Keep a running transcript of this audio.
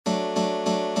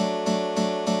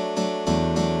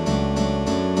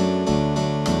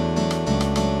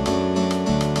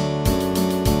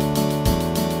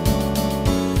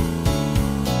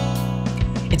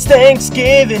It's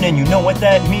Thanksgiving and you know what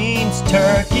that means.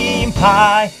 Turkey and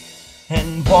pie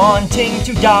and wanting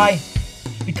to die.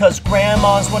 Because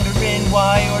grandma's wondering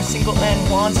why you're single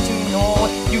and wants to know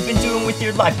what you've been doing with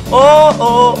your life. Oh,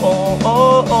 oh, oh,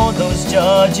 oh, oh, those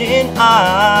judging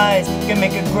eyes can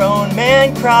make a grown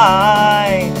man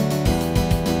cry.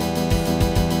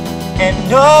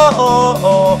 And oh, oh,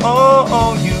 oh, oh,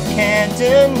 oh, you can't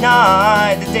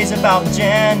deny the day's about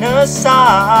genocide.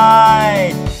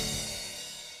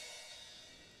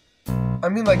 I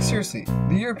mean, like, seriously,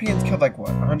 the Europeans killed, like, what,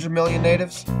 100 million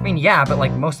natives? I mean, yeah, but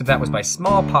like most of that was by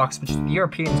smallpox, which the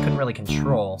Europeans couldn't really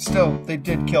control. Still, they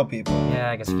did kill people.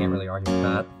 Yeah, I guess you can't really argue with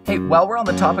that. Hey, while we're on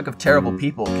the topic of terrible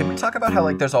people, can we talk about how,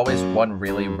 like, there's always one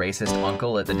really racist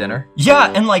uncle at the dinner?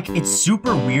 Yeah, and like, it's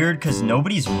super weird because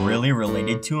nobody's really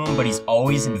related to him, but he's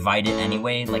always invited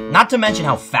anyway. Like, not to mention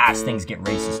how fast things get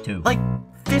racist too. Like,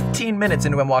 15 minutes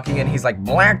into him walking in, he's like,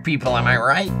 black people, am I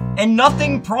right? And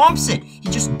nothing prompts it. He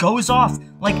just goes off.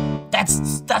 Like,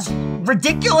 that's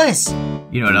ridiculous.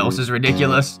 You know what else is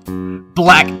ridiculous?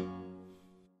 Black.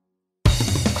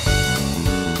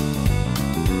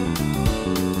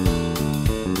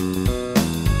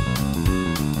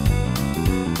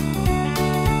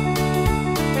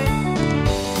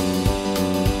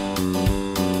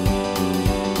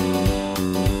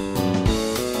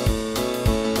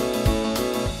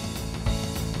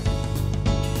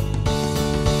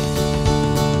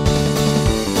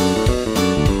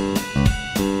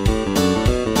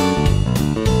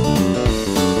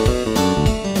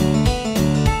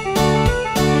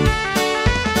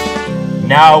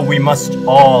 Now we must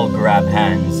all grab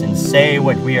hands and say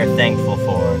what we are thankful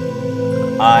for.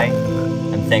 I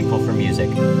am thankful for music.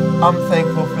 I'm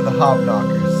thankful for the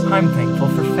HobKnockers. I'm thankful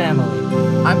for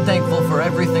family. I'm thankful for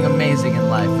everything amazing in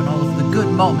life and all of the good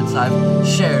moments I've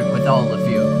shared with all of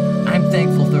you. I'm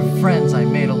thankful for friends I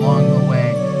made along the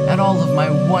way and all of my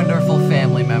wonderful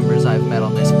family members I've met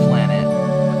on this planet.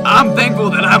 I'm thankful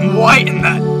that I'm white in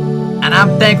that. And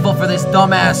I'm thankful for this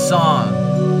dumbass song.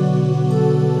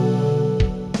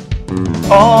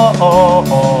 Oh, oh,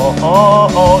 oh, oh,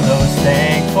 oh, those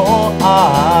thankful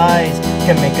eyes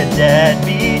can make a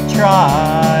deadbeat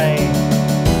try.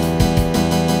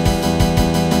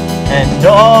 And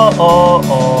oh, oh,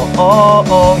 oh, oh,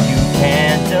 oh, you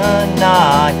can't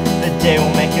deny the day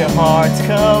will make your hearts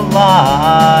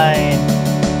collide.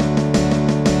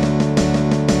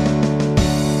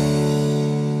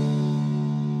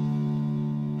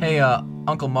 Hey,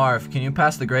 Uncle Marv, can you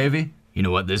pass the gravy? You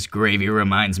know what this gravy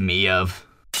reminds me of?